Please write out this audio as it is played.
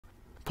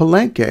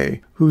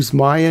Palenque, whose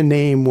Maya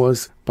name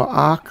was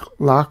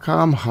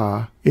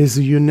Pacal, is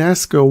a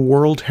UNESCO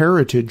World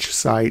Heritage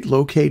Site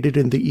located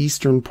in the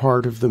eastern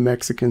part of the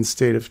Mexican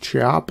state of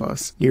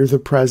Chiapas, near the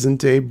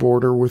present-day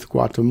border with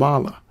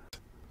Guatemala.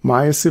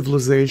 Maya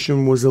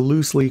civilization was a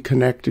loosely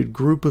connected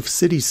group of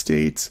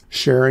city-states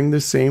sharing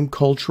the same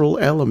cultural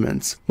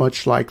elements,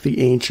 much like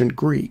the ancient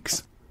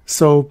Greeks.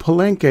 So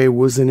Palenque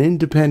was an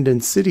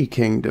independent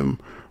city-kingdom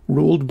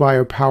ruled by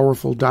a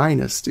powerful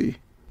dynasty.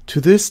 To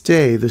this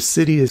day, the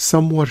city is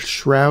somewhat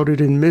shrouded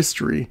in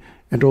mystery,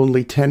 and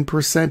only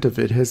 10% of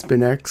it has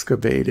been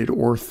excavated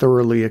or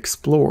thoroughly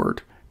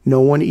explored.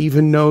 No one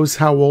even knows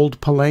how old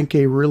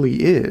Palenque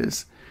really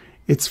is.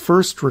 Its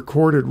first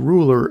recorded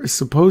ruler is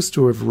supposed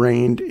to have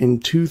reigned in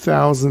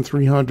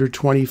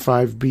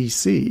 2325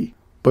 BC,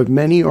 but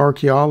many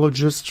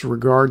archaeologists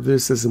regard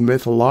this as a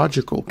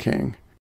mythological king.